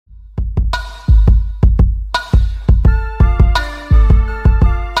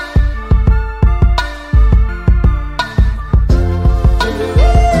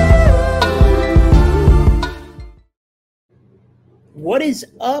is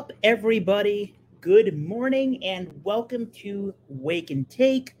up, everybody? Good morning and welcome to Wake and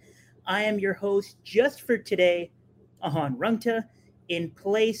Take. I am your host just for today, Ahan Rungta, in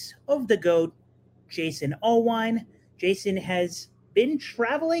place of the GOAT, Jason Allwine. Jason has been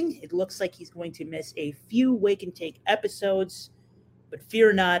traveling. It looks like he's going to miss a few Wake and Take episodes, but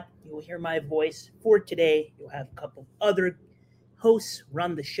fear not, you will hear my voice for today. You'll have a couple other hosts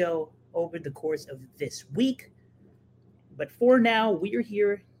run the show over the course of this week. But for now, we are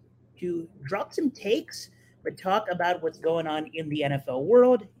here to drop some takes, but talk about what's going on in the NFL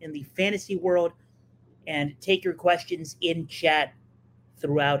world, in the fantasy world, and take your questions in chat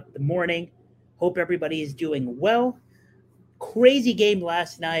throughout the morning. Hope everybody is doing well. Crazy game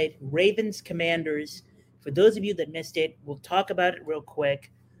last night, Ravens Commanders. For those of you that missed it, we'll talk about it real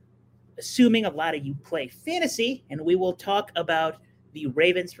quick. Assuming a lot of you play fantasy, and we will talk about the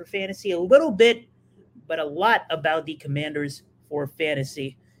Ravens for fantasy a little bit, but a lot about the Commanders for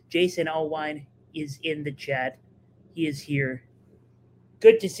fantasy. Jason Allwine is in the chat. He is here.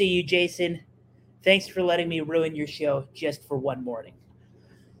 Good to see you, Jason. Thanks for letting me ruin your show just for one morning.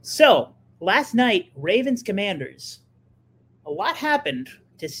 So, last night, Ravens Commanders. A lot happened.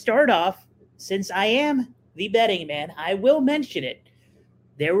 To start off, since I am the betting man, I will mention it.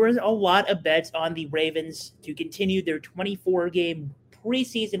 There was a lot of bets on the Ravens to continue their 24-game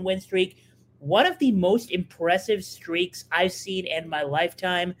preseason win streak. One of the most impressive streaks I've seen in my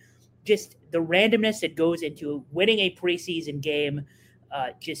lifetime. Just the randomness that goes into winning a preseason game.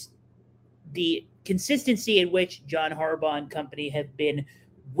 Just the consistency in which John Harbaugh and company have been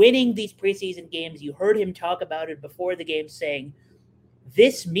winning these preseason games. You heard him talk about it before the game, saying,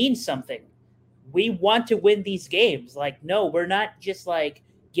 this means something. We want to win these games. Like, no, we're not just like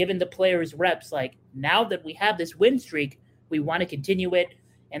giving the players reps. Like, now that we have this win streak, we want to continue it.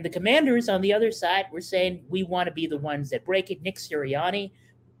 And the Commanders on the other side were saying, we want to be the ones that break it. Nick Sirianni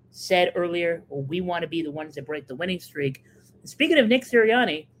said earlier, well, we want to be the ones that break the winning streak. And speaking of Nick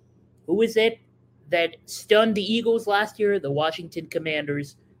Sirianni, who is it that stunned the Eagles last year? The Washington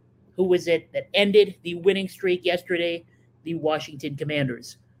Commanders. Who was it that ended the winning streak yesterday? The Washington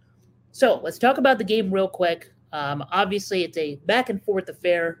Commanders. So let's talk about the game real quick. Obviously, it's a back-and-forth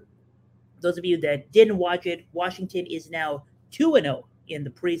affair. Those of you that didn't watch it, Washington is now 2-0 in the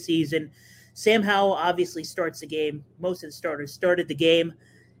preseason. Sam Howell obviously starts the game. Most of the starters started the game.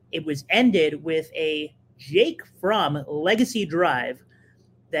 It was ended with a Jake Fromm legacy drive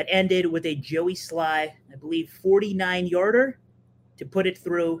that ended with a Joey Sly, I believe, 49-yarder to put it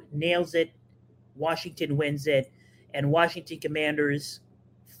through, nails it. Washington wins it. And Washington Commanders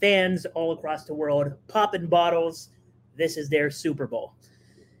fans all across the world popping bottles. This is their Super Bowl.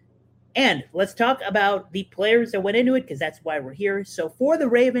 And let's talk about the players that went into it, because that's why we're here. So for the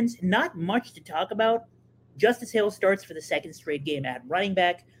Ravens, not much to talk about. Justice Hill starts for the second straight game at running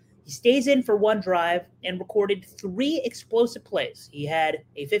back. He stays in for one drive and recorded 3 explosive plays. He had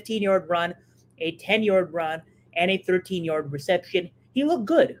a 15-yard run, a 10-yard run, and a 13-yard reception. He looked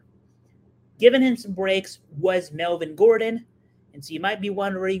good. Giving him some breaks was Melvin Gordon. And so you might be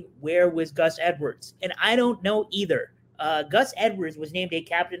wondering, where was Gus Edwards? And I don't know either. Gus Edwards was named a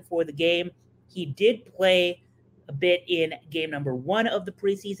captain for the game. He did play a bit in game number 1 of the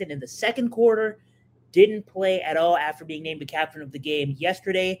preseason in the second quarter. Didn't play at all after being named the captain of the game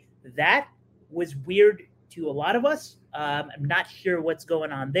yesterday. That was weird to a lot of us. I'm not sure what's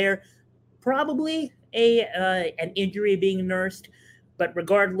going on there. Probably an injury being nursed. But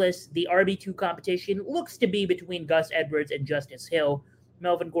regardless, the RB2 competition looks to be between Gus Edwards and Justice Hill.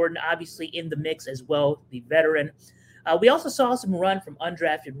 Melvin Gordon obviously in the mix as well, the veteran. We also saw some run from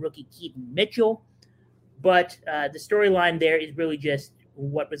undrafted rookie Keaton Mitchell. But the storyline there is really just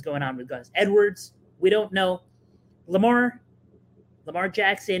what was going on with Gus Edwards. We don't know. Lamar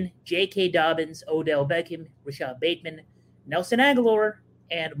Jackson, J.K. Dobbins, Odell Beckham, Rashad Bateman, Nelson Aguilar,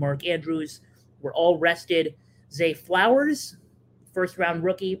 and Mark Andrews were all rested. Zay Flowers, first-round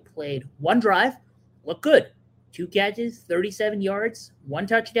rookie, played one drive. Looked good. 2 catches, 37 yards, 1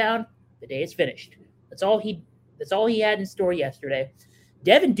 touchdown. The day is finished. That's all he had in store yesterday.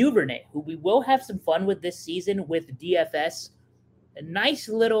 Devin Duvernay, who we will have some fun with this season with DFS, a nice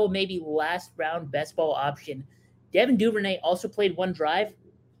little maybe last-round best ball option. Devin Duvernay also played 1 drive.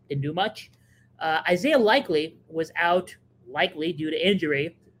 Didn't do much. Isaiah Likely was out, likely due to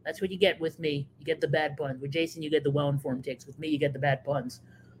injury. That's what you get with me. You get the bad puns. With Jason, you get the well-informed takes. With me, you get the bad puns.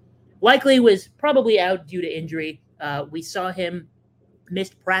 Likely was probably out due to injury. We saw him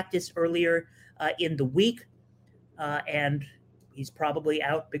missed practice earlier in the week, and he's probably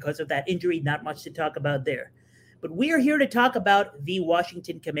out because of that injury. Not much to talk about there. But we are here to talk about the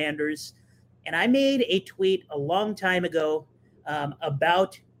Washington Commanders, and I made a tweet a long time ago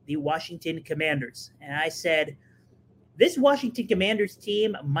about the Washington Commanders. And I said, this Washington Commanders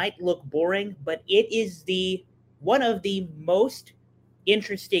team might look boring, but it is one of the most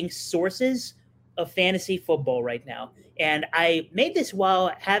interesting sources of fantasy football right now. And I made this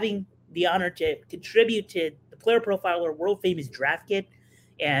while having the honor to contribute to the Player Profiler world famous draft kit.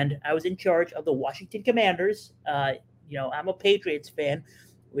 And I was in charge of the Washington Commanders. I'm a Patriots fan.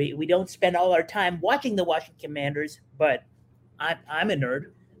 We don't spend all our time watching the Washington Commanders, but I'm a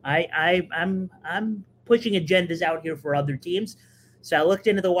nerd. I'm pushing agendas out here for other teams. So I looked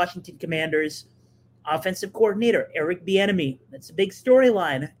into the Washington Commanders offensive coordinator, Eric Bieniemy. That's a big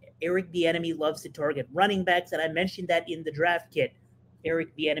storyline. Eric Bieniemy loves to target running backs, and I mentioned that in the draft kit.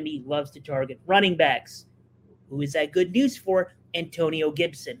 Eric Bieniemy loves to target running backs. Who is that good news for? Antonio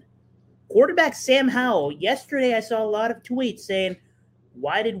Gibson. Quarterback Sam Howell. Yesterday I saw a lot of tweets saying,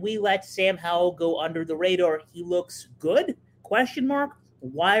 why did we let Sam Howell go under the radar? He looks good? Question mark.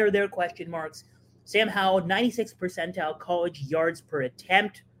 Why are there question marks? Sam Howell, 96th percentile college yards per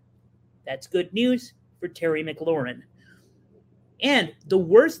attempt. That's good news for Terry McLaurin. And the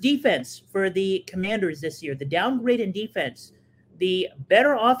worst defense for the Commanders this year, the downgrade in defense, the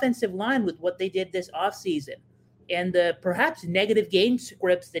better offensive line with what they did this offseason, and the perhaps negative game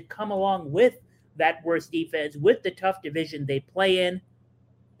scripts that come along with that worst defense, with the tough division they play in.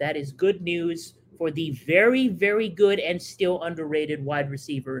 That is good news for the very, very good and still underrated wide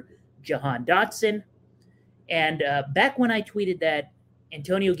receiver, Jahan Dotson. And back when I tweeted that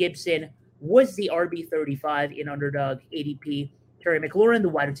Antonio Gibson was the RB35 in underdog ADP, Terry McLaurin, the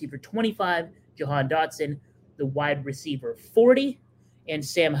wide receiver 25, Jahan Dotson, the wide receiver 40, and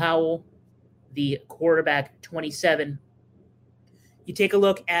Sam Howell, the quarterback 27. You take a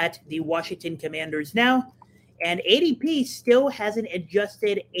look at the Washington Commanders now, and ADP still hasn't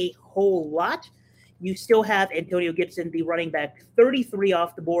adjusted a whole lot. You still have Antonio Gibson, the running back, 33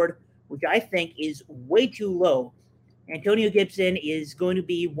 off the board, which I think is way too low. Antonio Gibson is going to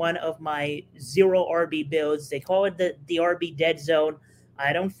be one of my zero RB builds. They call it the RB dead zone.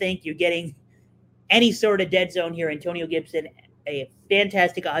 I don't think you're getting any sort of dead zone here. Antonio Gibson, a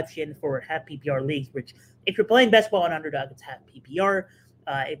fantastic option for half PPR leagues, which if you're playing best ball on underdog, it's half PPR.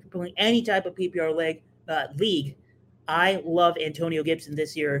 If you're playing any type of PPR league, I love Antonio Gibson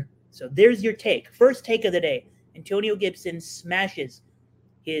this year. So there's your take. First take of the day. Antonio Gibson smashes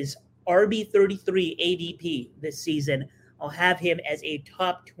his RB33 ADP this season. I'll have him as a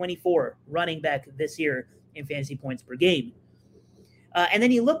top 24 running back this year in fantasy points per game. And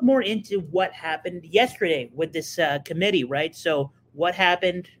then you look more into what happened yesterday with this committee, right? So what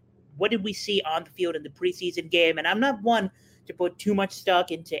happened? What did we see on the field in the preseason game? And I'm not one to put too much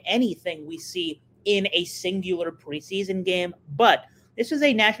stock into anything we see in a singular preseason game, but this was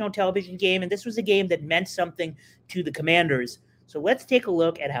a national television game, and this was a game that meant something to the Commanders. So let's take a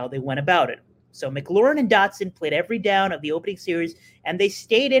look at how they went about it. So McLaurin and Dotson played every down of the opening series, and they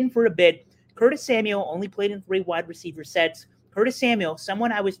stayed in for a bit. Curtis Samuel only played in 3 wide receiver sets. Curtis Samuel,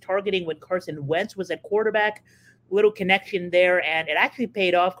 someone I was targeting when Carson Wentz was at quarterback, little connection there, and it actually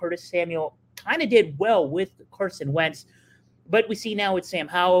paid off. Curtis Samuel kind of did well with Carson Wentz, but we see now with Sam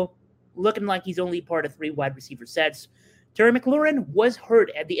Howell looking like he's only part of 3 wide receiver sets. Terry McLaurin was hurt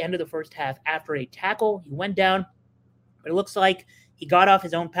at the end of the first half after a tackle. He went down, but it looks like he got off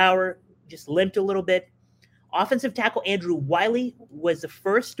his own power, just limped a little bit. Offensive tackle Andrew Wiley was the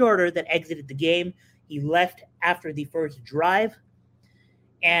first starter that exited the game. He left after the first drive.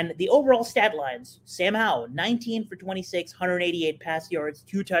 And the overall stat lines, Sam Howell, 19 for 26, 188 pass yards,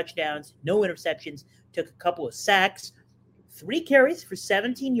 2 touchdowns, no interceptions, took a couple of sacks, 3 carries for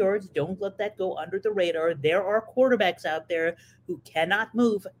 17 yards. Don't let that go under the radar. There are quarterbacks out there who cannot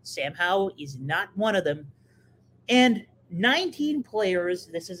move. Sam Howell is not one of them. And 19 players,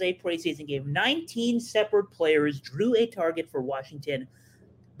 this is a preseason game, 19 separate players drew a target for Washington.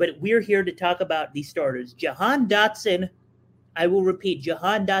 But we're here to talk about the starters. Jahan Dotson, I will repeat,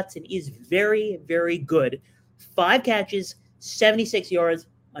 Jahan Dotson is very, very good. 5 catches, 76 yards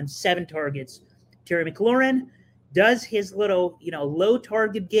on 7 targets. Terry McLaurin does his little, low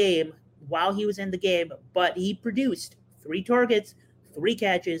target game while he was in the game, but he produced 3 targets, 3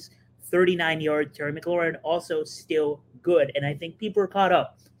 catches, 39 yards. Terry McLaurin also still good, and I think people are caught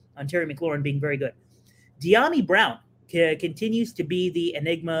up on Terry McLaurin being very good. De'Ami Brown continues to be the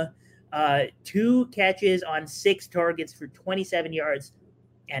enigma. 2 catches on 6 targets for 27 yards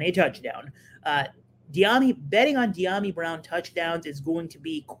and a touchdown. Betting on De'Ami Brown touchdowns is going to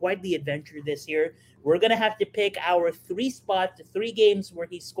be quite the adventure this year. We're going to have to pick our 3 spots, the 3 games where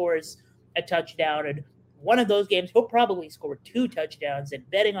he scores a touchdown. And one of those games, he'll probably score 2 touchdowns. And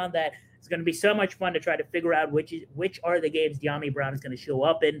betting on that It's going to be so much fun to try to figure out which are the games Dyami Brown is going to show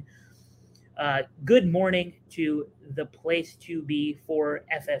up in. Good morning to the place to be for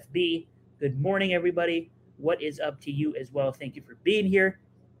FFB. Good morning, everybody. What is up to you as well? Thank you for being here.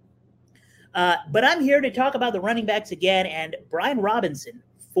 But I'm here to talk about the running backs again, and Brian Robinson,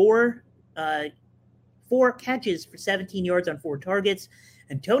 four catches for 17 yards on 4 targets.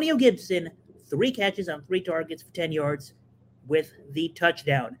 Antonio Gibson, 3 catches on 3 targets for 10 yards with the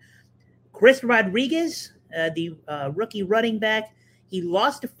touchdown. Chris Rodriguez, the rookie running back, he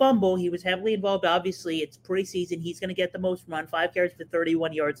lost a fumble. He was heavily involved. Obviously, it's preseason. He's going to get the most run, 5 carries for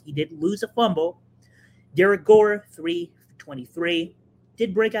 31 yards. He did lose a fumble. Derek Gore, 3 for 23.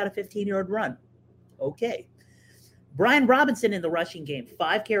 Did break out a 15-yard run. Okay. Brian Robinson in the rushing game,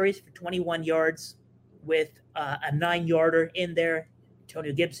 5 carries for 21 yards with a 9-yarder in there.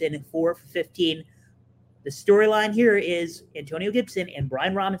 Antonio Gibson, 4 for 15. The storyline here is Antonio Gibson and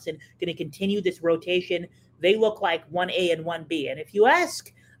Brian Robinson going to continue this rotation. They look like 1A and 1B. And if you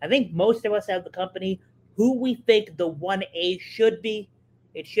ask, I think most of us at the company, who we think the 1A should be,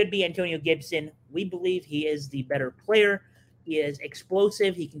 it should be Antonio Gibson. We believe he is the better player. He is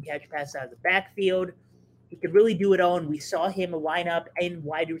explosive. He can catch passes out of the backfield. He could really do it all, and we saw him line up in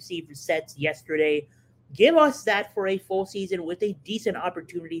wide receiver sets yesterday. Give us that for a full season with a decent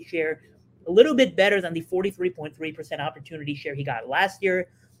opportunity share, a little bit better than the 43.3% opportunity share he got last year,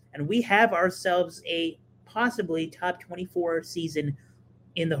 and we have ourselves a possibly top 24 season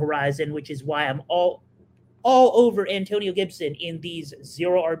in the horizon, which is why I'm all over Antonio Gibson in these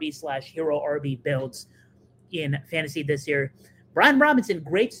 0RB/hero RB builds in fantasy this year. Brian Robinson,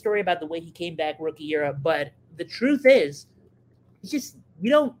 great story about the way he came back rookie year, but the truth is, it's just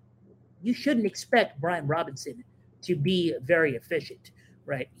you shouldn't expect Brian Robinson to be very efficient,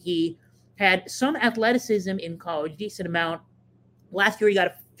 right? He had some athleticism in college, decent amount. Last year, he got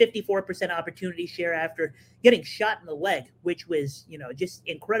a 54% opportunity share after getting shot in the leg, which was, just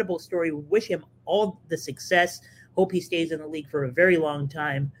incredible story. We wish him all the success. Hope he stays in the league for a very long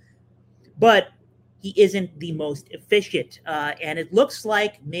time. But he isn't the most efficient. And it looks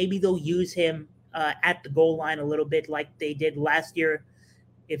like maybe they'll use him at the goal line a little bit like they did last year.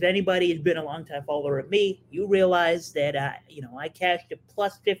 If anybody has been a long-time follower of me, you realize that, I cashed a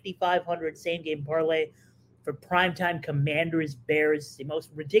plus 5,500 same-game parlay for primetime Commanders Bears, the most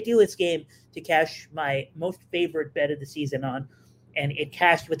ridiculous game to cash my most favorite bet of the season on, and it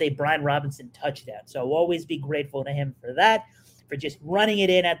cashed with a Brian Robinson touchdown. So I'll always be grateful to him for that, for just running it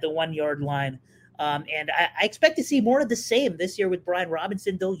in at the 1-yard line. And I expect to see more of the same this year with Brian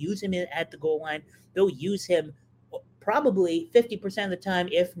Robinson. They'll use him at the goal line. They'll use him probably 50% of the time,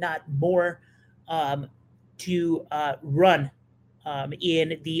 if not more, to run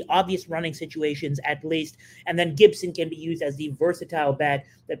in the obvious running situations at least. And then Gibson can be used as the versatile back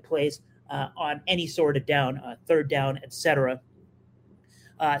that plays on any sort of down, third down, etc.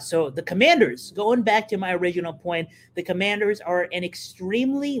 So the Commanders, going back to my original point, the Commanders are an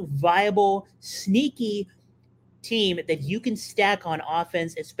extremely viable, sneaky team that you can stack on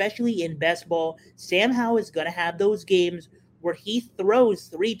offense, especially in best ball. Sam Howell is going to have those games where he throws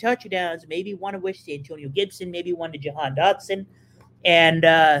 3 touchdowns, maybe one of which to Antonio Gibson, maybe one to Jahan Dotson, and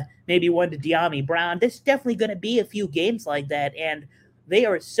maybe one to Dyami Brown. There's definitely going to be a few games like that, and they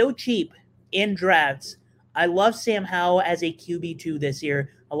are so cheap in drafts. I love Sam Howell as a QB2 this year.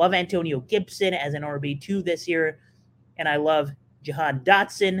 I love Antonio Gibson as an RB2 this year, and I love Jahan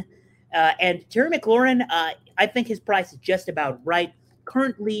Dotson. And Terry McLaurin, I think his price is just about right.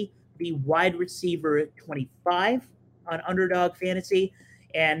 Currently, the wide receiver 25 on Underdog Fantasy,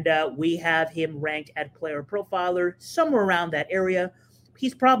 and we have him ranked at Player Profiler, somewhere around that area.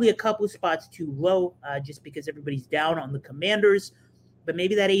 He's probably a couple of spots too low just because everybody's down on the Commanders, but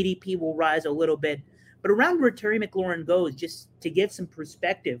maybe that ADP will rise a little bit. But around where Terry McLaurin goes, just to give some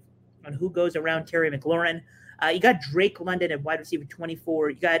perspective on who goes around Terry McLaurin, you got Drake London at wide receiver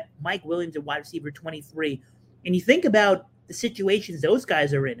 24. You got Mike Williams at wide receiver 23. And you think about the situations those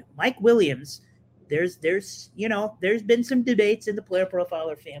guys are in. Mike Williams, there's been some debates in the Player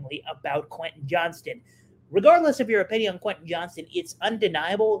Profiler family about Quentin Johnston. Regardless of your opinion on Quentin Johnston, it's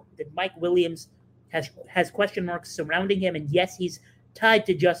undeniable that Mike Williams has question marks surrounding him. And yes, he's tied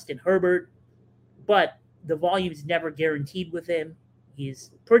to Justin Herbert, but the volume is never guaranteed with him.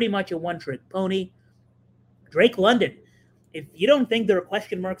 He's pretty much a one-trick pony. Drake London, if you don't think there are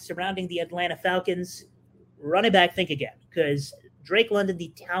question marks surrounding the Atlanta Falcons, run it back, think again, because Drake London,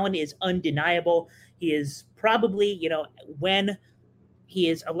 the talent is undeniable. He is probably, when he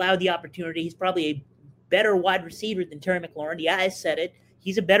is allowed the opportunity, he's probably a better wide receiver than Terry McLaurin. Yeah, I said it.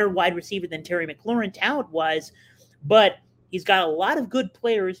 He's a better wide receiver than Terry McLaurin talent-wise, but He's got a lot of good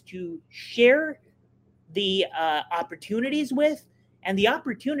players to share the opportunities with. And the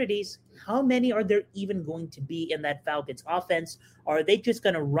opportunities, how many are there even going to be in that Falcons offense? Are they just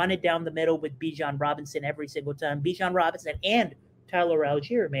going to run it down the middle with Bijan Robinson every single time? Bijan Robinson and Tyler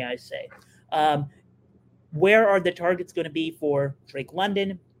Algier, may I say. Where are the targets going to be for Drake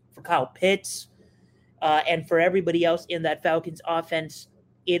London, for Kyle Pitts, and for everybody else in that Falcons offense?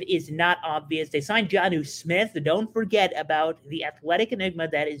 It is not obvious. They signed Jonnu Smith. Don't forget about the athletic enigma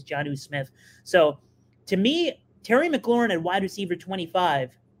that is Jonnu Smith. So, to me, Terry McLaurin at wide receiver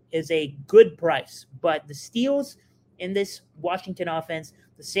 25 is a good price. But the steals in this Washington offense,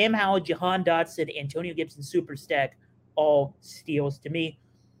 the Sam Howell, Jahan Dotson, Antonio Gibson super stack, all steals to me.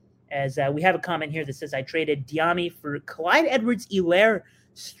 As we have a comment here that says, I traded Diami for Clyde Edwards-Helaire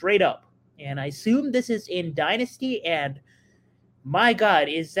straight up. And I assume this is in Dynasty. And my God,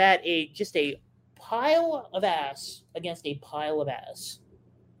 is that just a pile of ass against a pile of ass?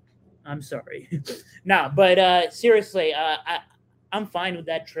 I'm sorry. But seriously, I'm fine with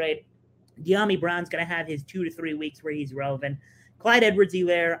that trade. De'Ami Brown's going to have his 2 to 3 weeks where he's relevant. Clyde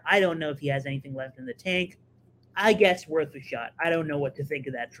Edwards-Helaire, I don't know if he has anything left in the tank. I guess worth a shot. I don't know what to think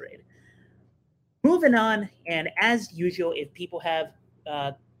of that trade. Moving on, and as usual, if people have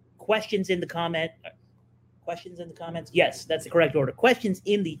questions in the comments, yes, that's the correct order. Questions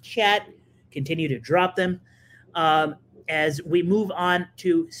in the chat, continue to drop them. As we move on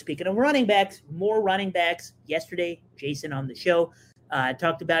to, speaking of running backs, more running backs. Yesterday, Jason on the show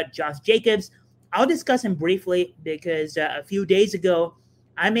talked about Josh Jacobs. I'll discuss him briefly because a few days ago,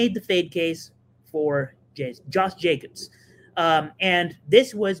 I made the fade case for Josh Jacobs. And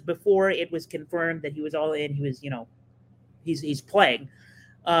this was before it was confirmed that he was all in. He was, he's playing.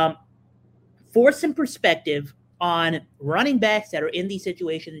 For some perspective on running backs that are in these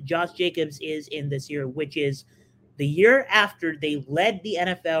situations, Josh Jacobs is in this year, which is the year after they led the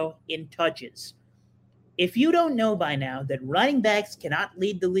NFL in touches. If you don't know by now that running backs cannot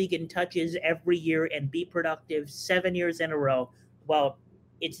lead the league in touches every year and be productive 7 years in a row, well,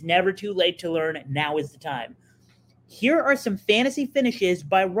 it's never too late to learn. Now is the time. Here are some fantasy finishes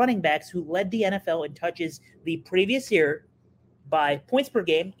by running backs who led the NFL in touches the previous year by points per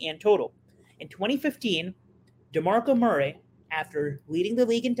game and total. In 2015, DeMarco Murray, after leading the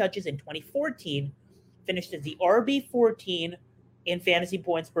league in touches in 2014, finished as the RB14 in fantasy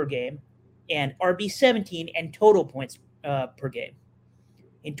points per game and RB17 and total points per game.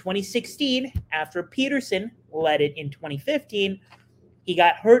 In 2016, after Peterson led it in 2015, he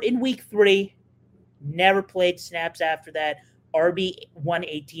got hurt in week 3, never played snaps after that,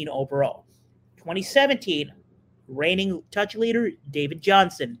 RB118 overall. 2017, reigning touch leader David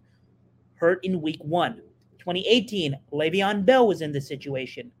Johnson, hurt in week 1. 2018, Le'Veon Bell was in this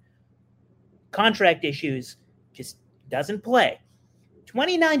situation. Contract issues, just doesn't play.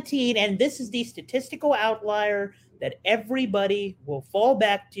 2019, and this is the statistical outlier that everybody will fall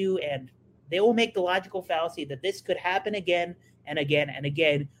back to, and they will make the logical fallacy that this could happen again and again and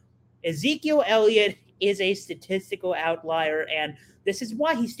again. Ezekiel Elliott is a statistical outlier, and this is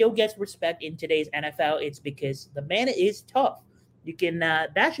why he still gets respect in today's NFL. It's because the man is tough. You can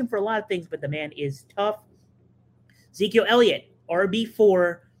bash him for a lot of things, but the man is tough. Ezekiel Elliott,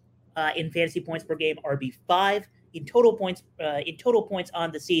 RB4 in fantasy points per game, RB5 in total points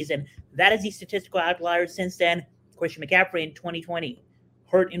on the season. That is the statistical outlier. Since then, Christian McCaffrey in 2020,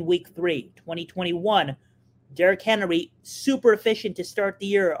 hurt in week 3. 2021, Derrick Henry, super efficient to start the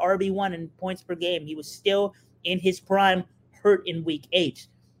year, RB1 in points per game. He was still in his prime, hurt in week 8.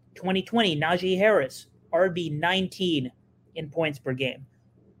 2020, Najee Harris, RB19 in points per game.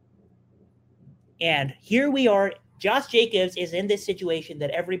 And here we are. Josh Jacobs is in this situation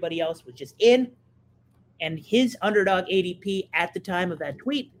that everybody else was just in, and his underdog ADP at the time of that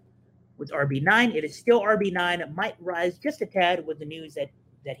tweet was RB9. It is still RB9. It might rise just a tad with the news that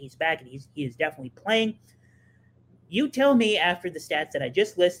he's back and he is definitely playing. You tell me, after the stats that I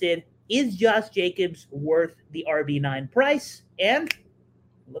just listed, is Josh Jacobs worth the RB9 price? And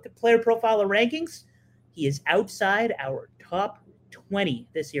look at player profile rankings. He is outside our top 20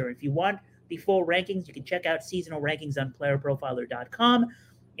 this year. If you want the full rankings, you can check out seasonal rankings on playerprofiler.com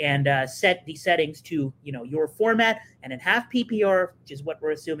and set the settings to your format. And in half PPR, which is what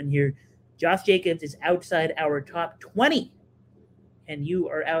we're assuming here, Josh Jacobs is outside our top 20. And you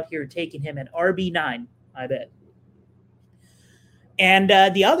are out here taking him at RB9, I bet. And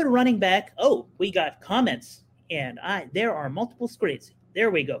the other running back, we got comments. And there are multiple screens.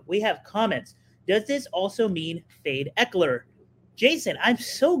 There we go. We have comments. Does this also mean fade Eckler? Jason, I'm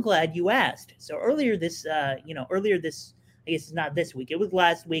so glad you asked. So earlier this, I guess it's not this week. It was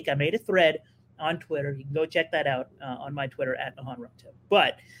last week. I made a thread on Twitter. You can go check that out on my Twitter at AhanRungta.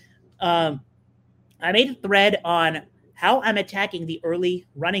 But I made a thread on how I'm attacking the early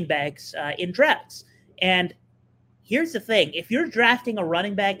running backs in drafts. And here's the thing. If you're drafting a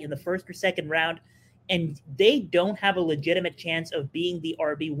running back in the first or second round and they don't have a legitimate chance of being the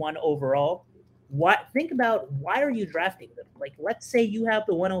RB1 overall, think about why are you drafting them? Like, let's say you have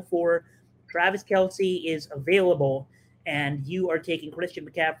the 104, Travis Kelce is available, and you are taking Christian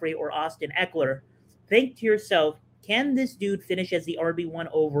McCaffrey or Austin Eckler. Think to yourself, can this dude finish as the RB1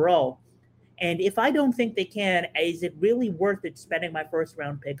 overall? And if I don't think they can, is it really worth it spending my first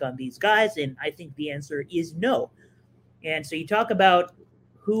round pick on these guys? And I think the answer is no. And so you talk about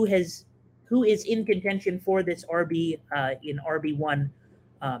who is in contention for this RB in RB1.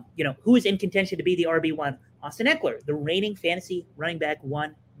 Who is in contention to be the RB1? Austin Eckler, the reigning fantasy running back,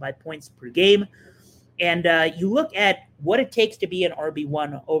 one by points per game. And you look at what it takes to be an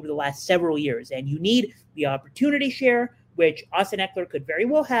RB1 over the last several years, and you need the opportunity share, which Austin Eckler could very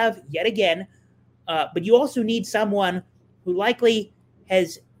well have yet again. But you also need someone who likely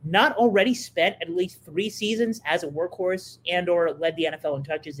has not already spent at least 3 seasons as a workhorse and or led the NFL in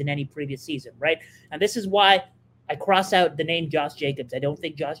touches in any previous season, right? And this is why I cross out the name Josh Jacobs. I don't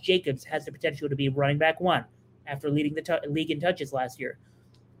think Josh Jacobs has the potential to be running back 1 after leading the league in touches last year.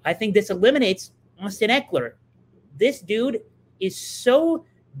 I think this eliminates Austin Eckler. This dude is so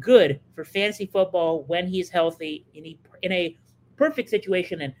good for fantasy football when he's healthy in a perfect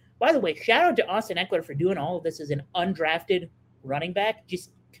situation. And by the way, shout out to Austin Eckler for doing all of this as an undrafted running back. Just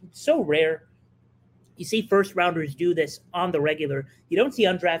so rare. You see first rounders do this on the regular. You don't see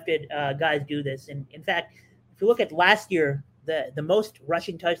undrafted guys do this. And in fact, if you look at last year, the most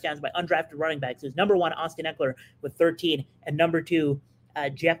rushing touchdowns by undrafted running backs is number 1, Austin Eckler with 13, and number 2,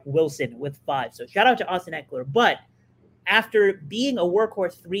 Jeff Wilson with 5. So shout out to Austin Eckler. But after being a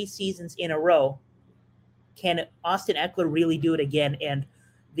workhorse 3 seasons in a row, can Austin Eckler really do it again? And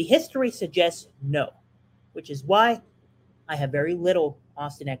the history suggests no, which is why I have very little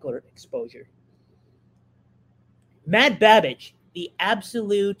Austin Eckler exposure. Matt Babbage, the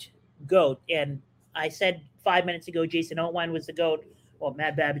absolute GOAT. And I said 5 minutes ago, Jason Altwine was the GOAT. Well,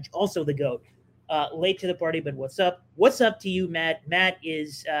 Matt Babbage, also the GOAT. Late to the party, but what's up? What's up to you, Matt? Matt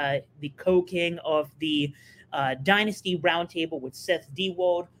is the co-king of the Dynasty Roundtable with Seth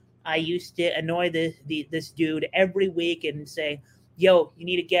Dewald. I used to annoy this dude every week and say, yo, you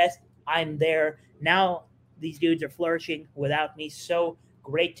need a guest? I'm there. Now these dudes are flourishing without me. So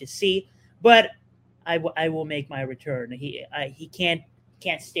great to see. But I will make my return. He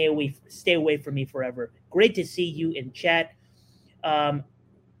can't stay away from me forever. Great to see you in chat.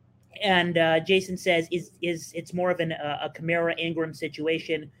 And Jason says, is it's more of a Kamara Ingram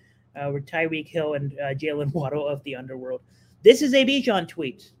situation where Tyreek Hill and Jalen Waddle of the underworld. This is a Bijan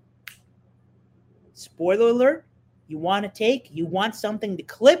tweet. Spoiler alert, you want something to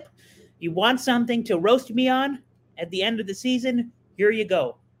clip, you want something to roast me on at the end of the season, here you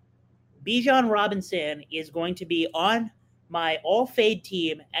go. Bijan Robinson is going to be on my all-fade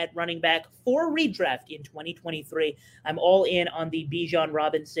team at running back for redraft in 2023. I'm all in on the Bijan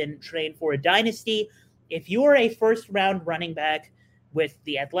Robinson train for a dynasty. If you're a first-round running back with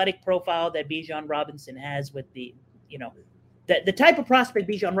the athletic profile that Bijan Robinson has, with the type of prospect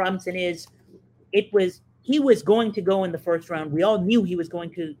Bijan Robinson is, he was going to go in the first round. We all knew he was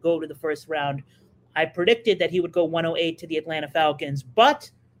going to go to the first round. I predicted that he would go 108 to the Atlanta Falcons, but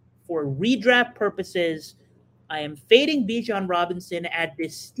for redraft purposes, I am fading Bijan Robinson at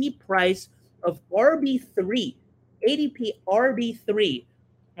this steep price of RB3, ADP RB3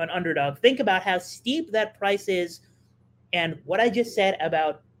 on Underdog. Think about how steep that price is and what I just said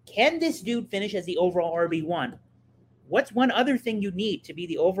about, can this dude finish as the overall RB1? What's one other thing you need to be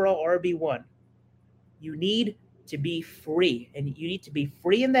the overall RB1? You need to be free, and you need to be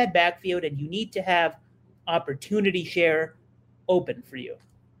free in that backfield, and you need to have opportunity share open for you.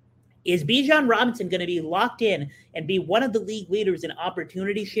 Is Bijan Robinson going to be locked in and be one of the league leaders in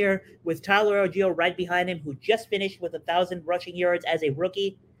opportunity share with Tyler Algier right behind him, who just finished with 1,000 rushing yards as a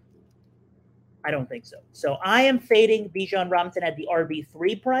rookie? I don't think so. So I am fading Bijan Robinson at the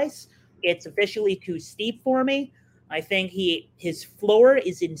RB3 price. It's officially too steep for me. I think his floor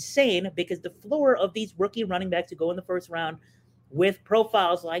is insane, because the floor of these rookie running backs who go in the first round with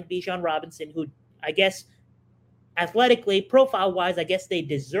profiles like Bijan Robinson, who I guess athletically, profile-wise, I guess they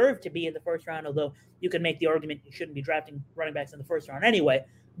deserve to be in the first round, although you can make the argument you shouldn't be drafting running backs in the first round anyway.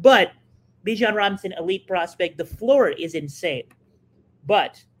 But Bijan Robinson, elite prospect, the floor is insane.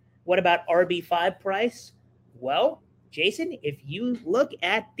 But what about RB5 price? Well, Jason, if you look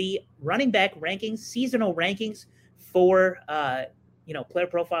at the running back rankings, seasonal rankings for player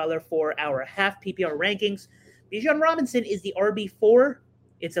profiler for our half PPR rankings. Bijan Robinson is the RB4.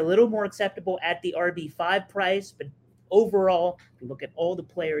 It's a little more acceptable at the RB5 price, but overall, if you look at all the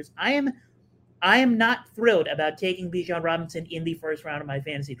players, I am not thrilled about taking Bijan Robinson in the first round of my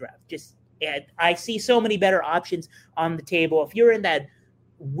fantasy draft. I see so many better options on the table. If you're in that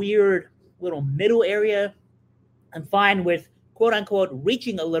weird little middle area, I'm fine with quote unquote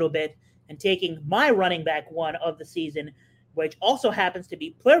reaching a little bit and taking my running back one of the season, which also happens to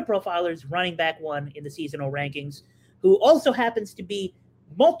be Player Profiler's running back one in the seasonal rankings, who also happens to be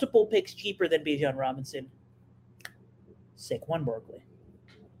multiple picks cheaper than Bijan Robinson. Saquon Barkley.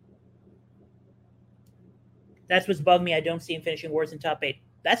 That's what's bugged me. I don't see him finishing worse than top 8.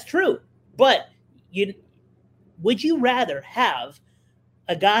 That's true. But would you rather have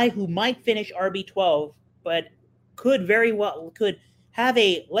a guy who might finish RB12 but could have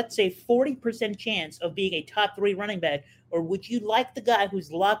a, let's say, 40% chance of being a top 3 running back, or would you like the guy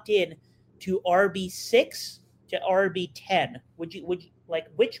who's locked in to RB6 to RB10? Would you like,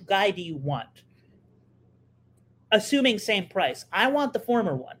 which guy do you want? Assuming same price. I want the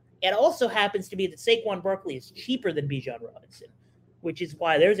former one. It also happens to be that Saquon Barkley is cheaper than Bijan Robinson, which is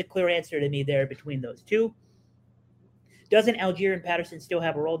why there's a clear answer to me there between those two. Doesn't Algier and Patterson still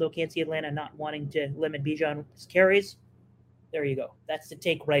have a role, though? Can't see Atlanta not wanting to limit Bijan's carries. There you go. That's the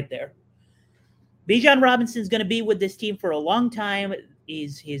take right there. Bijan Robinson's going to be with this team for a long time.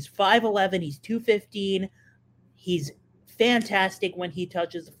 He's 5'11". He's 215. He's fantastic when he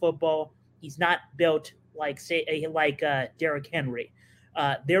touches the football. He's not built like Derrick Henry.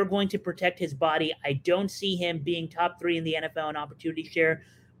 They're going to protect his body. I don't see him being top 3 in the NFL in opportunity share,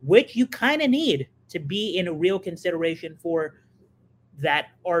 which you kind of need to be in a real consideration for that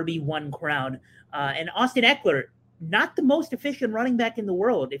RB1 crown. And Austin Eckler, not the most efficient running back in the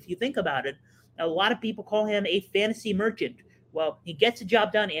world, if you think about it. A lot of people call him a fantasy merchant. Well, he gets the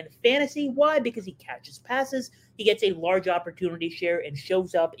job done in fantasy. Why? Because he catches passes, he gets a large opportunity share, and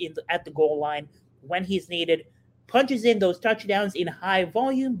shows up at the goal line when he's needed, punches in those touchdowns in high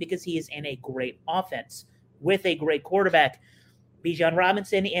volume because he is in a great offense with a great quarterback. Bijan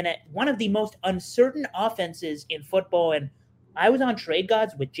Robinson in one of the most uncertain offenses in football. And I was on Trade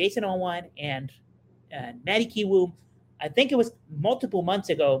Gods with Jason Owen and Matty Kiwu. I think it was multiple months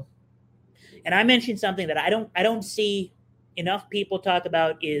ago. And I mentioned something that I don't see enough people talk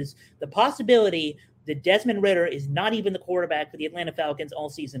about, is the possibility that Desmond Ridder is not even the quarterback for the Atlanta Falcons all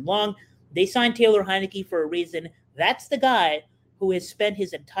season long. They signed Taylor Heineke for a reason. That's the guy who has spent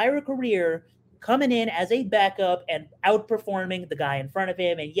his entire career coming in as a backup and outperforming the guy in front of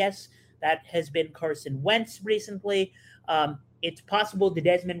him. And yes, that has been Carson Wentz recently. It's possible that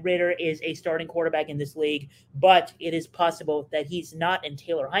Desmond Ridder is a starting quarterback in this league, but it is possible that he's not, and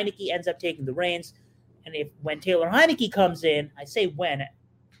Taylor Heineke ends up taking the reins. And when Taylor Heineke comes in, I say when,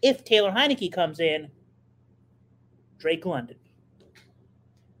 if Taylor Heineke comes in, Drake London.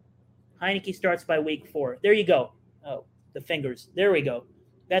 Heineke starts by week 4. There you go. Oh, the fingers. There we go.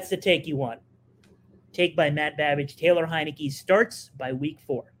 That's the take you want. Take by Matt Babbage. Taylor Heineke starts by week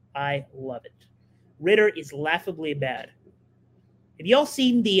 4. I love it. Ridder is laughably bad. Have y'all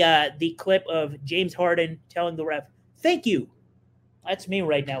seen the clip of James Harden telling the ref, "Thank you"? That's me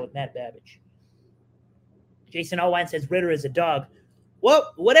right now with Matt Babbage. Jason Allwine says Ridder is a dog.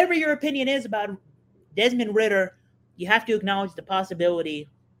 Well, whatever your opinion is about Desmond Ridder, you have to acknowledge the possibility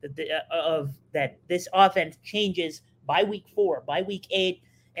that this offense changes by week 4, by week 8,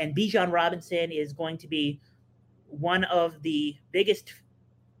 and Bijan Robinson is going to be one of the biggest,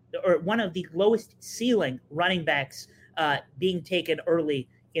 or one of the lowest ceiling running backs being taken early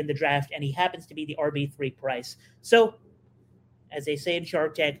in the draft, and he happens to be the RB3 price. So, as they say in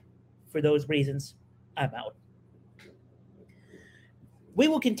Shark Tank, for those reasons, I'm out. We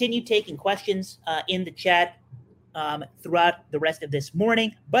will continue taking questions in the chat throughout the rest of this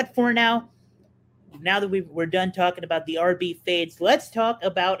morning. But for now that we're done talking about the RB fades, let's talk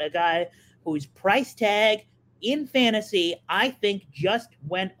about a guy whose price tag in fantasy I think just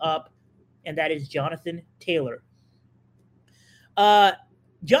went up, and that is Jonathan Taylor.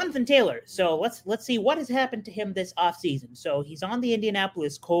 Jonathan Taylor. So let's see what has happened to him this offseason. So he's on the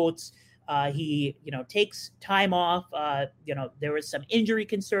Indianapolis Colts. He takes time off. There was some injury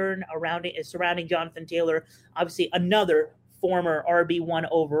concern surrounding Jonathan Taylor. Obviously, another former RB1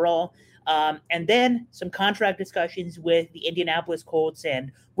 overall. And then some contract discussions with the Indianapolis Colts.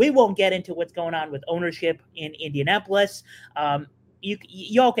 And we won't get into what's going on with ownership in Indianapolis.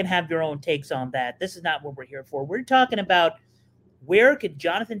 Y'all can have your own takes on that. This is not what we're here for. We're talking about where could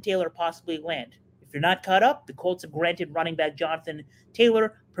Jonathan Taylor possibly land. If you're not caught up, the Colts have granted running back Jonathan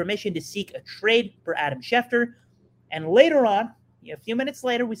Taylor permission to seek a trade for Adam Schefter. And later on, A few minutes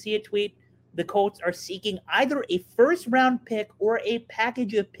later, we see a tweet. The Colts are seeking either a first-round pick or a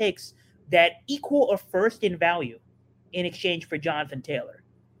package of picks that equal a first in value in exchange for Jonathan Taylor.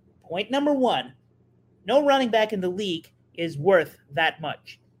 Point number one, no running back in the league is worth that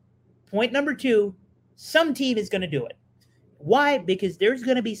much. Point number two, some team is going to do it. Why? Because there's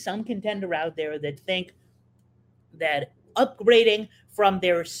going to be some contender out there that think that upgrading from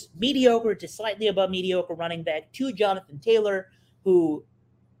their mediocre to slightly above mediocre running back to Jonathan Taylor, who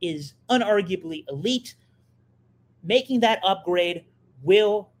is unarguably elite, making that upgrade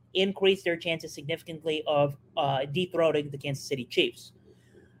will increase their chances significantly of dethroning the Kansas City Chiefs.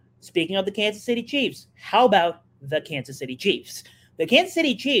 Speaking of the Kansas City Chiefs, how about the Kansas City Chiefs? The Kansas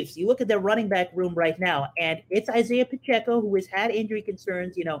City Chiefs, you look at their running back room right now, and it's Isaiah Pacheco, who has had injury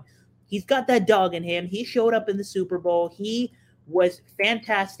concerns. He's got that dog in him. He showed up in the Super Bowl. He was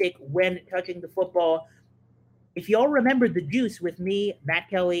fantastic when touching the football. If y'all remember the juice with me, Matt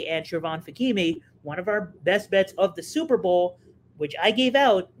Kelly, and Shervon Fakimi, one of our best bets of the Super Bowl, which I gave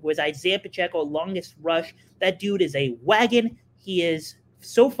out, was Isaiah Pacheco, longest rush. That dude is a wagon. He is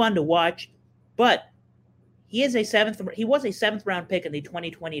so fun to watch, but he was a seventh round pick in the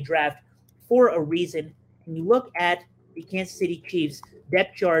 2020 draft for a reason. And you look at the Kansas City Chiefs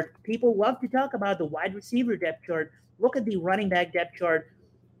depth chart. People love to talk about the wide receiver depth chart. Look at the running back depth chart.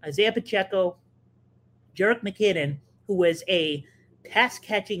 Isaiah Pacheco, Jerick McKinnon, who was a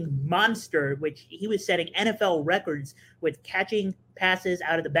pass-catching monster, which he was setting NFL records with catching passes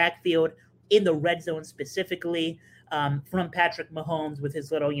out of the backfield in the red zone specifically, from Patrick Mahomes with his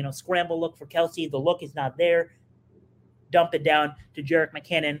little, scramble look for Kelsey. The look is not there. Dump it down to Jerick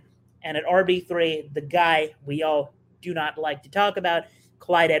McKinnon. And at RB3, the guy we all do not like to talk about,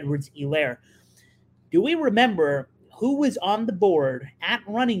 Clyde Edwards-Helaire. Do we remember who was on the board at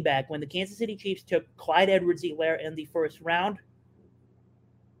running back when the Kansas City Chiefs took Clyde Edwards-Helaire in the first round?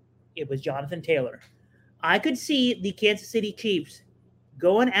 It was Jonathan Taylor. I could see the Kansas City Chiefs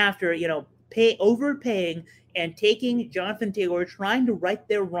going after, overpaying and taking Jonathan Taylor, trying to right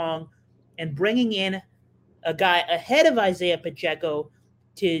their wrong, and bringing in a guy ahead of Isaiah Pacheco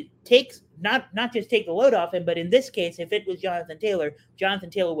to take not just take the load off him, but in this case, if it was Jonathan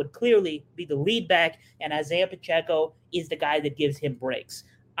Taylor would clearly be the lead back, and Isaiah Pacheco is the guy that gives him breaks.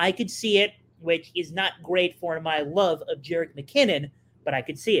 I could see it, which is not great for my love of Jerick McKinnon, but I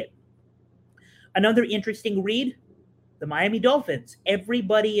could see it. Another interesting read, the Miami Dolphins.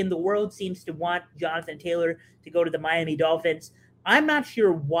 Everybody in the world seems to want Jonathan Taylor to go to the Miami Dolphins. I'm not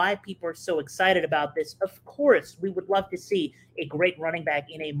sure why people are so excited about this. Of course, we would love to see a great running back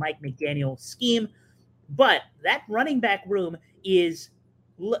in a Mike McDaniel scheme, but that running back room is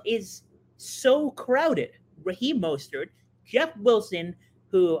so crowded. Raheem Mostert, Jeff Wilson,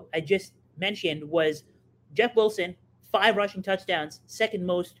 who I just mentioned, was Jeff Wilson, 5 rushing touchdowns, second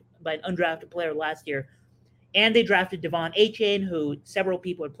most by an undrafted player last year. And they drafted Devon Achane, who several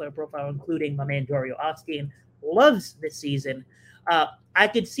people at Player Profile, including my man Dario Austin, loves this season. I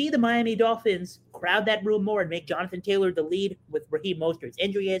could see the Miami Dolphins crowd that room more and make Jonathan Taylor the lead with Raheem Mostert's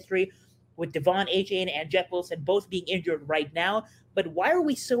injury history, with Devon Achane and Jeff Wilson both being injured right now. But why are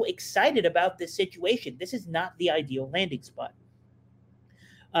we so excited about this situation? This is not the ideal landing spot.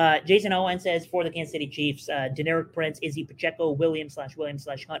 Jason Owen says, for the Kansas City Chiefs, generic Prince, Izzy Pacheco,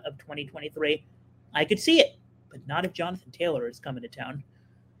 Williams/Hunt of 2023. I could see it, but not if Jonathan Taylor is coming to town.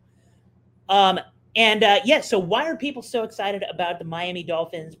 So why are people so excited about the Miami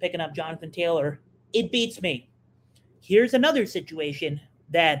Dolphins picking up Jonathan Taylor? It beats me. Here's another situation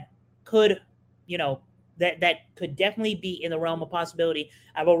that could, that could definitely be in the realm of possibility.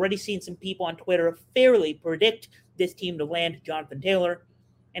 I've already seen some people on Twitter fairly predict this team to land Jonathan Taylor,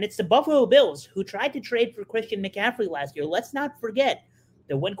 and it's the Buffalo Bills, who tried to trade for Christian McCaffrey last year. Let's not forget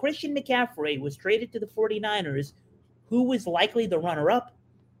that when Christian McCaffrey was traded to the 49ers, who was likely the runner-up?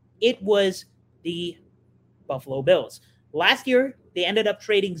 It was the Buffalo Bills. Last year, they ended up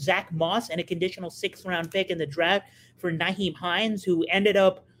trading Zach Moss and a conditional 6th-round pick in the draft for Nyheim Hines, who ended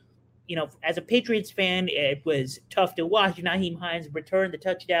up, as a Patriots fan, it was tough to watch. Nyheim Hines returned the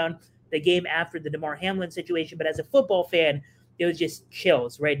touchdown the game after the DeMar Hamlin situation, but as a football fan, it was just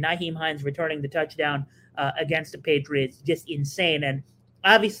chills, right? Nyheim Hines returning the touchdown against the Patriots, just insane. And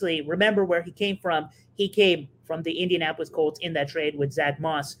obviously, remember where he came from. He came from the Indianapolis Colts in that trade with Zach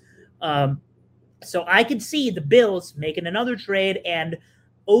Moss. So I could see the Bills making another trade and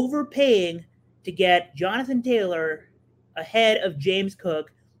overpaying to get Jonathan Taylor ahead of James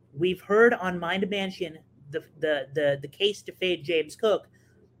Cook. We've heard on Mind of Mansion the case to fade James Cook.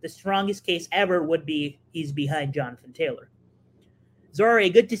 The strongest case ever would be he's behind Jonathan Taylor. Zori,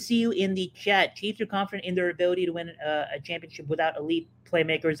 good to see you in the chat. Chiefs are confident in their ability to win a championship without elite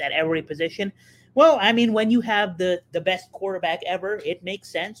playmakers at every position. Well, I mean, when you have the best quarterback ever, it makes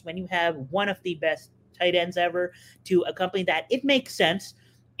sense. When you have one of the best tight ends ever to accompany that, it makes sense.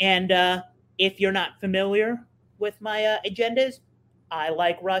 And if you're not familiar with my agendas, I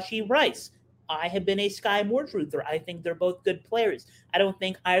like Rashee Rice. I have been a Sky Moore truther. I think they're both good players. I don't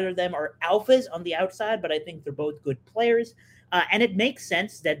think either of them are alphas on the outside, but I think they're both good players. And it makes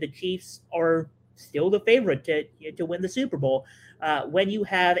sense that the Chiefs are still the favorite to win the Super Bowl. When you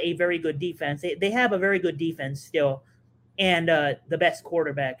have a very good defense, they have a very good defense still, and the best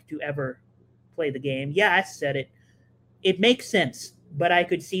quarterback to ever play the game. Yeah, I said it. It makes sense, but I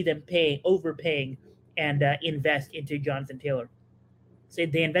could see them overpaying, and invest into Jonathan Taylor. So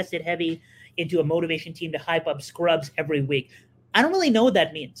they invested heavy into a motivation team to hype up scrubs every week. I don't really know what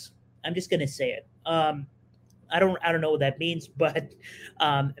that means. I'm just gonna say it. I don't know what that means, but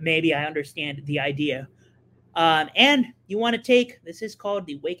maybe I understand the idea. And you want to take, this is called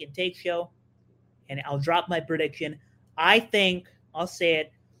the Wake and Take Show, and I'll drop my prediction. I think, I'll say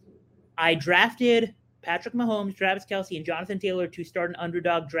it, I drafted Patrick Mahomes, Travis Kelce, and Jonathan Taylor to start an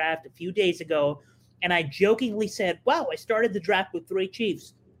underdog draft a few days ago, and I jokingly said, wow, I started the draft with 3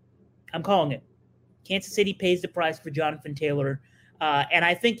 Chiefs. I'm calling it. Kansas City pays the price for Jonathan Taylor. And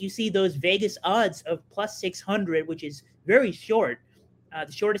I think you see those Vegas odds of plus 600, which is very short,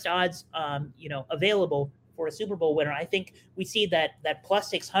 the shortest odds, available for a Super Bowl winner. I think we see that plus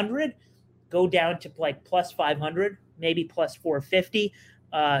 600 go down to like plus 500, maybe plus 450,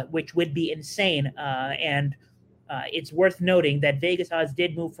 which would be insane. And it's worth noting that Vegas odds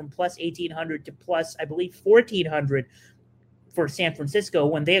did move from plus 1,800 to plus, I believe, 1,400 for San Francisco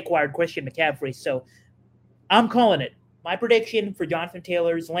when they acquired Christian McCaffrey. So I'm calling it. My prediction for Jonathan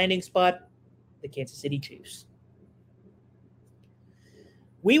Taylor's landing spot, the Kansas City Chiefs.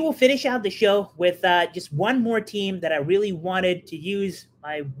 We will finish out the show with just one more team that I really wanted to use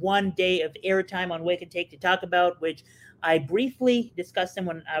my one day of airtime on Wake and Take to talk about, which I briefly discussed them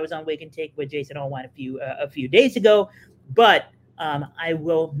when I was on Wake and Take with Jason Allwine a few days ago, but I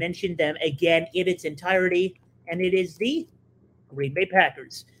will mention them again in its entirety, and it is the Green Bay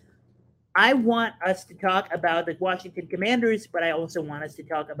Packers. I want us to talk about the Washington Commanders, but I also want us to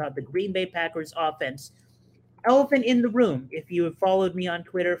talk about the Green Bay Packers offense. Elephant in the room, if you have followed me on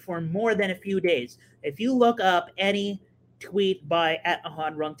Twitter for more than a few days. If you look up any tweet by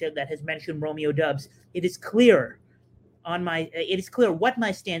 @AhanRungta that has mentioned Romeo Doubs, it is clear what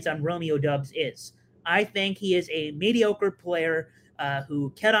my stance on Romeo Doubs is. I think he is a mediocre player who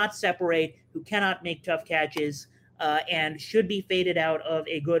cannot separate, who cannot make tough catches, and should be faded out of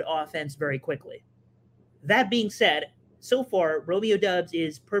a good offense very quickly. That being said, so far, Romeo Doubs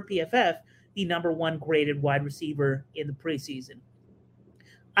is, per PFF, the number 1 graded wide receiver in the preseason.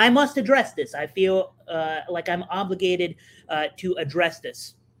 I must address this. I feel like I'm obligated to address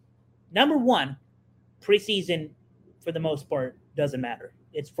this. Number 1, preseason, for the most part, doesn't matter.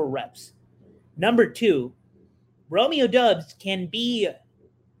 It's for reps. Number 2, Romeo Doubs can be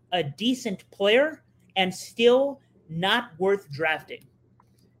a decent player and still not worth drafting.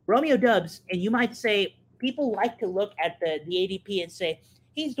 Romeo Doubs, and you might say, people like to look at the ADP and say,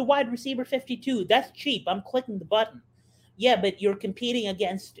 he's the wide receiver 52. That's cheap. I'm clicking the button. Yeah, but you're competing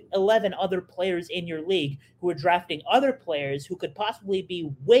against 11 other players in your league who are drafting other players who could possibly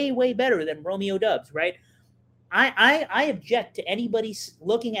be way, way better than Romeo Doubs, right? I object to anybody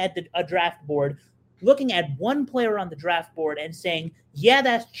looking at a draft board, looking at one player on the draft board and saying, yeah,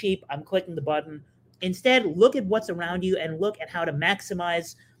 that's cheap. I'm clicking the button. Instead, look at what's around you and look at how to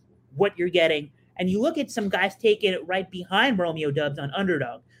maximize what you're getting. And you look at some guys taking it right behind Romeo Doubs on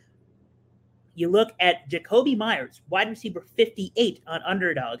Underdog. You look at Jacoby Myers, wide receiver 58 on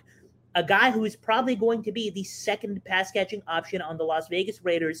Underdog, a guy who is probably going to be the second pass-catching option on the Las Vegas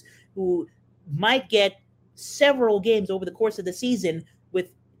Raiders, who might get several games over the course of the season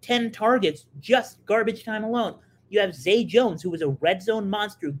with 10 targets, just garbage time alone. You have Zay Jones, who was a red zone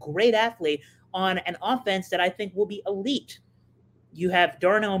monster, great athlete, on an offense that I think will be elite. You have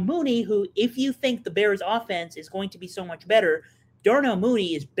Darnell Mooney, who, if you think the Bears' offense is going to be so much better, Darnell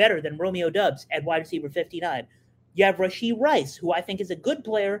Mooney is better than Romeo Doubs at wide receiver 59. You have Rashee Rice, who I think is a good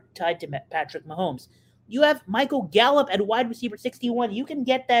player tied to Patrick Mahomes. You have Michael Gallup at wide receiver 61. You can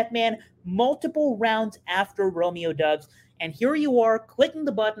get that man multiple rounds after Romeo Doubs. And here you are clicking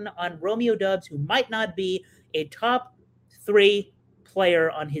the button on Romeo Doubs, who might not be a top 3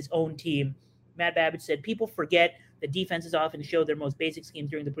 player on his own team. Matt Babbage said, people forget that defenses often show their most basic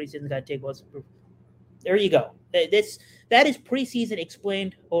schemes during the preseason. Got to take well. There you go. That is preseason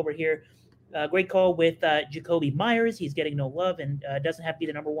explained over here. Great call with Jacoby Myers. He's getting no love and doesn't have to be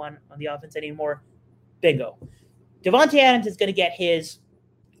the number one on the offense anymore. Bingo. Devontae Adams is going to get his.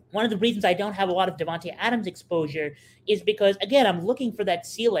 One of the reasons I don't have a lot of Devontae Adams exposure is because, again, I'm looking for that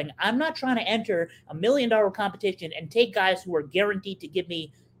ceiling. I'm not trying to enter $1 million competition and take guys who are guaranteed to give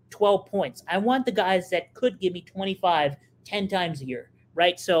me 12 points. I want the guys that could give me 25 10 times a year,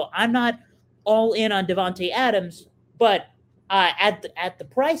 right? So I'm not all in on Devontae Adams, but at the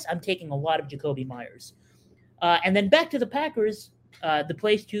price, I'm taking a lot of Jacoby Myers. And then back to the Packers, the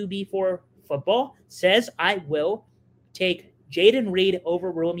place to be for football says I will take Jaden Reed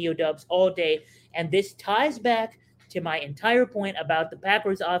over Romeo Doubs all day. And this ties back to my entire point about the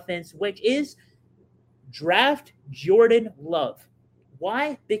Packers offense, which is draft Jordan Love.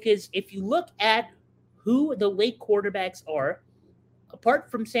 Why? Because if you look at who the late quarterbacks are,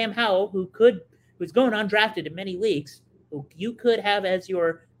 apart from Sam Howell, who's going undrafted in many leagues, who you could have as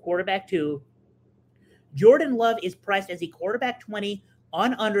your quarterback too, Jordan Love is priced as a quarterback 20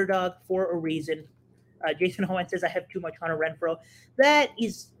 on Underdog for a reason. Jason Owen says, I have too much Hunter Renfrow. That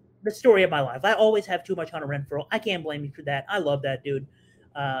is the story of my life. I always have too much Hunter Renfrow. I can't blame you for that. I love that dude,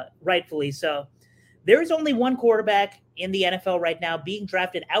 rightfully so. There is only one quarterback in the NFL right now being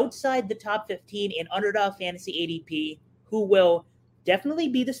drafted outside the top 15 in Underdog Fantasy ADP who will definitely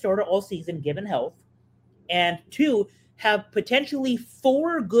be the starter all season given health, and two, have potentially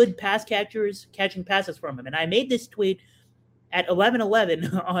 4 good pass catchers catching passes from him. And I made this tweet at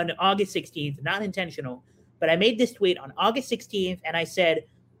 11:11 on August 16th, not intentional, but I made this tweet on August 16th, and I said,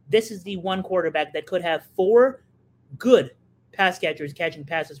 this is the one quarterback that could have 4 good pass catchers catching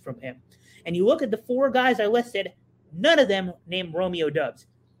passes from him. And you look at the 4 guys I listed, none of them named Romeo Doubs.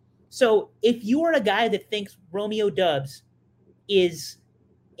 So if you are a guy that thinks Romeo Doubs is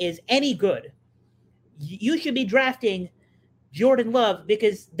any good, you should be drafting Jordan Love,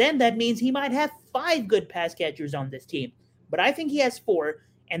 because then that means he might have 5 good pass catchers on this team. But I think he has 4,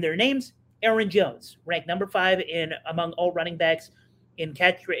 and their names: Aaron Jones, ranked number 5 in among all running backs in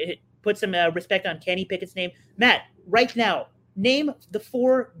catch rate. Put some respect on Kenny Pickett's name. Matt, right now, name the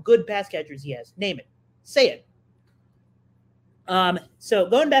 4 good pass catchers he has. Name it. Say it. So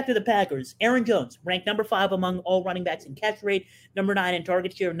going back to the Packers, Aaron Jones, ranked number 5 among all running backs in catch rate, number 9 in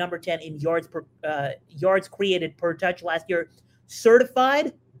target share, number 10 in yards created per touch last year.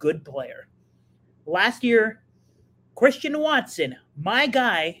 Certified good player. Last year, Christian Watson, my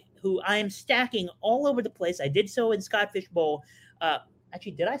guy, who I am stacking all over the place. I did so in Scott Fish Bowl.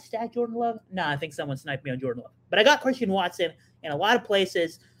 Actually, did I stack Jordan Love? No, I think someone sniped me on Jordan Love. But I got Christian Watson in a lot of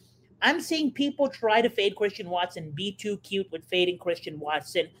places. I'm seeing people try to fade Christian Watson, be too cute with fading Christian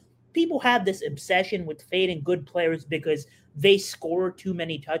Watson. People have this obsession with fading good players because they score too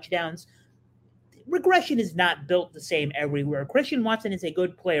many touchdowns. Regression is not built the same everywhere. Christian Watson is a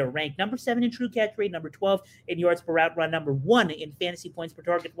good player, ranked number 7 in true catch rate, number 12 in yards per route run, number 1 in fantasy points per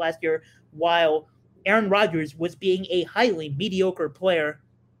target last year, while Aaron Rodgers was being a highly mediocre player.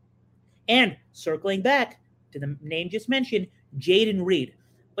 And circling back to the name just mentioned, Jaden Reed.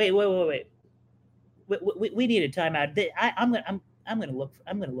 Wait. We need a timeout. I'm gonna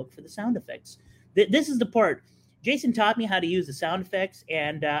look for the sound effects. This is the part. Jason taught me how to use the sound effects,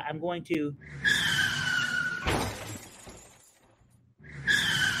 and I'm going to.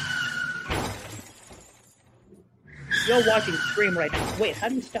 You're watching the stream right now. Wait, how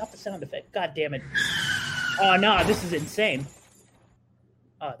do you stop the sound effect? God damn it! Oh no, this is insane.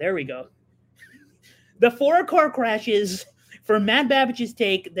 Oh, there we go. The 4 car crashes for Matt Babbitt's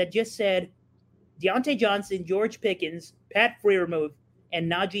take that just said Deontay Johnson, George Pickens, Pat Freiermuth,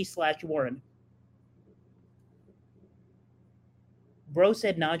 and Najee/Warren. Bro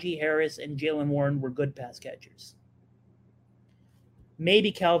said Najee Harris and Jalen Warren were good pass catchers.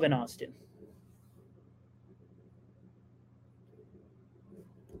 Maybe Calvin Austin.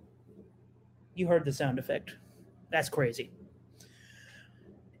 You heard the sound effect. That's crazy.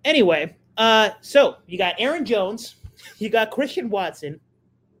 Anyway, so you got Aaron Jones. You got Christian Watson.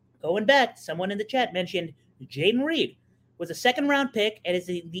 Going back, someone in the chat mentioned Jaden Reed was a 2nd-round pick and is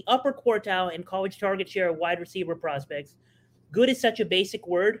the upper quartile in college target share of wide receiver prospects. Good is such a basic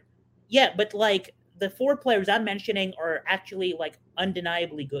word. Yeah, but like the 4 players I'm mentioning are actually like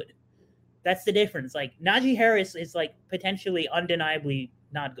undeniably good. That's the difference. Like Najee Harris is like potentially undeniably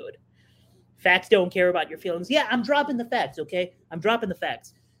not good. Facts don't care about your feelings. Yeah, I'm dropping the facts, okay? I'm dropping the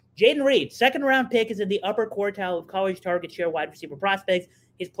facts. Jaden Reed, 2nd-round pick, is in the upper quartile of college target share wide receiver prospects.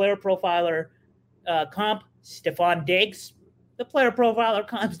 His player profiler comp, Stephon Diggs. The player profiler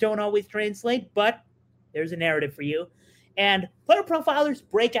comps don't always translate, but there's a narrative for you. And player profilers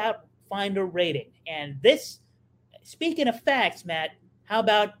breakout finder rating. And this, speaking of facts, Matt, How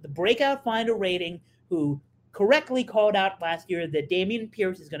about the breakout finder rating, who correctly called out last year that Dameon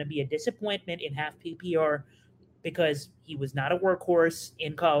Pierce is going to be a disappointment in half PPR because he was not a workhorse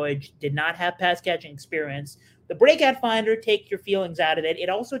in college, did not have pass catching experience. The breakout finder takes your feelings out of it. It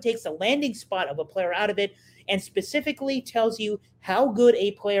also takes the landing spot of a player out of it and specifically tells you how good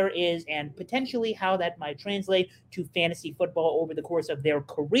a player is and potentially how that might translate to fantasy football over the course of their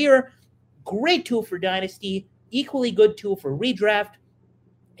career. Great tool for Dynasty, equally good tool for redraft.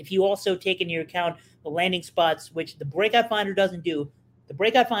 If you also take into account the landing spots, which the breakout finder doesn't do, the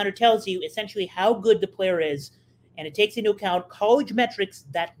breakout finder tells you essentially how good the player is, and it takes into account college metrics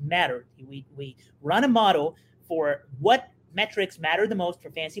that matter. We run a model for what metrics matter the most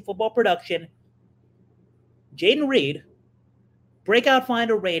for fantasy football production. Jaden Reed, breakout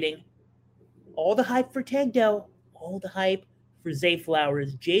finder rating, all the hype for Tank Dell, all the hype for Zay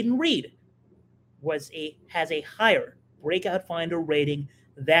Flowers. Jaden Reed has a higher breakout finder rating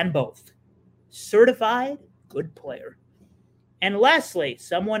than both. Certified good player. And lastly,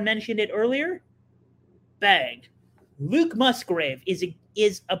 someone mentioned it earlier, bagged. Luke Musgrave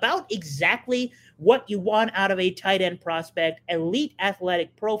is about exactly what you want out of a tight end prospect. Elite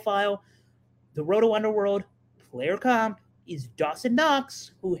athletic profile. The Roto Underworld player comp is Dawson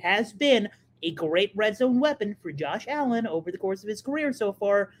Knox, who has been a great red zone weapon for Josh Allen over the course of his career so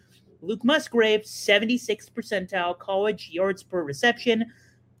far. Luke Musgrave, 76th percentile college yards per reception.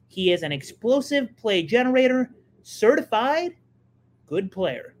 He is an explosive play generator, certified good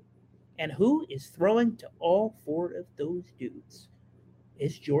player. And who is throwing to all four of those dudes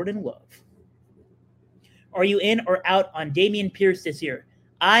is Jordan Love. Are you in or out on Dameon Pierce this year?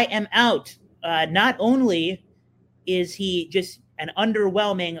 I am out. Not only is he just an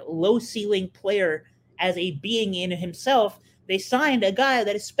underwhelming, low-ceiling player as a being in himself, they signed a guy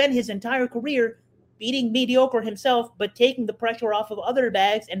that has spent his entire career beating mediocre himself, but taking the pressure off of other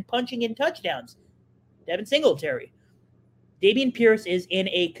bags and punching in touchdowns. Devin Singletary. Dameon Pierce is in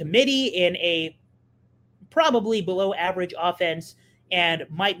a committee in a probably below average offense and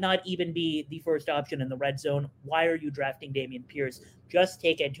might not even be the first option in the red zone. Why are you drafting Dameon Pierce? Just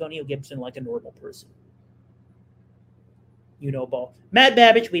take Antonio Gibson like a normal person. You know ball. Matt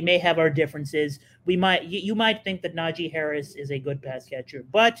Babbage, we may have our differences. You might think that Najee Harris is a good pass catcher,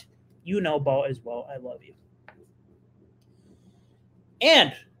 but you know ball as well. I love you.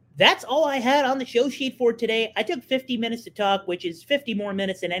 And that's all I had on the show sheet for today. I took 50 minutes to talk, which is 50 more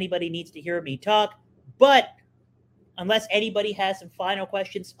minutes than anybody needs to hear me talk. But unless anybody has some final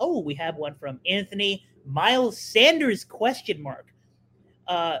questions. Oh, we have one from Anthony. Miles Sanders, question mark.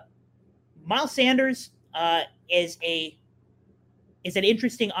 Miles Sanders is an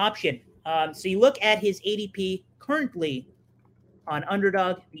interesting option. So you look at his ADP currently on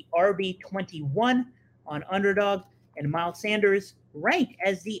Underdog, the RB21 on Underdog, and Miles Sanders ranked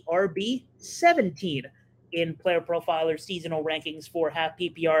as the RB17 in Player Profiler seasonal rankings for half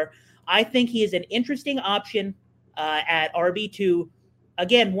PPR. I think he is an interesting option at RB2.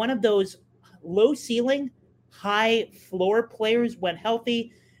 Again, one of those low ceiling, high floor players when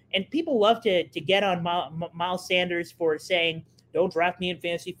healthy. And people love to get on Miles Sanders for saying, don't draft me in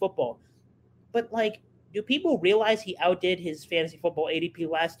fantasy football. But, do people realize he outdid his fantasy football ADP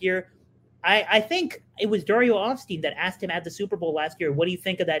last year? I think it was Dario Ofstein that asked him at the Super Bowl last year, what do you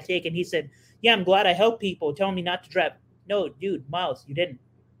think of that take? And he said, yeah, I'm glad I helped people. Tell me not to draft. No, dude, Miles, you didn't.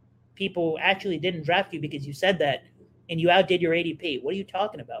 People actually didn't draft you because you said that, and you outdid your ADP. What are you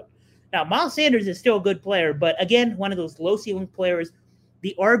talking about? Now, Miles Sanders is still a good player, but again, one of those low-ceiling players.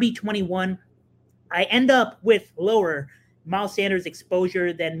 The RB21, I end up with lower Miles Sanders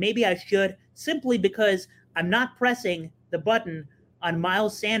exposure than maybe I should, simply because I'm not pressing the button on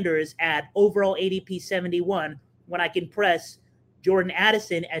Miles Sanders at overall ADP 71 when I can press Jordan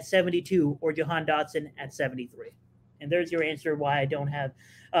Addison at 72 or Jahan Dotson at 73. And there's your answer why I don't have.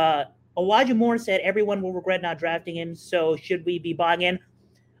 Elijah Moore said everyone will regret not drafting him, so should we be buying in?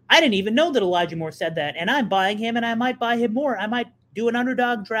 I didn't even know that Elijah Moore said that, and I'm buying him, and I might buy him more. I might do an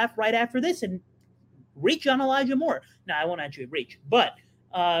Underdog draft right after this and reach on Elijah Moore. No, I won't actually reach. But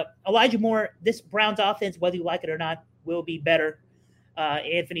Elijah Moore, this Browns offense, whether you like it or not, will be better.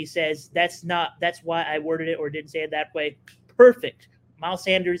 Anthony says that's why I worded it or didn't say it that way. Perfect. Miles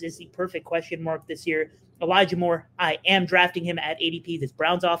Sanders is the perfect question mark this year. Elijah Moore, I am drafting him at ADP. This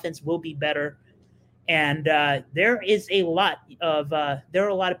Browns offense will be better. And there are a lot of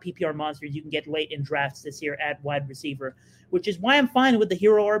PPR monsters you can get late in drafts this year at wide receiver, which is why I'm fine with the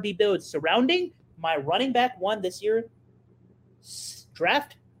hero RB builds surrounding my running back one this year.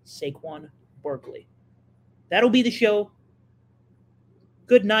 Draft Saquon Barkley. That'll be the show.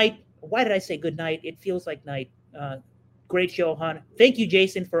 Good night. Why did I say good night? It feels like night. Great show, Han. Thank you,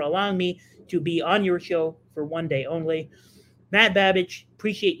 Jason, for allowing me to be on your show for one day only. Matt Babbage,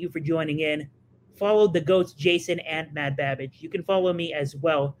 appreciate you for joining in. Follow the GOATs, Jason and Matt Babbage. You can follow me as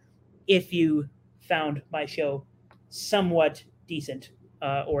well if you found my show somewhat decent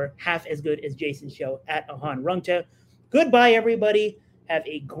or half as good as Jason's show at Ahan Rungta. Goodbye, everybody. Have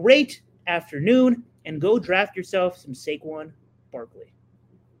a great afternoon and go draft yourself some Saquon Barkley.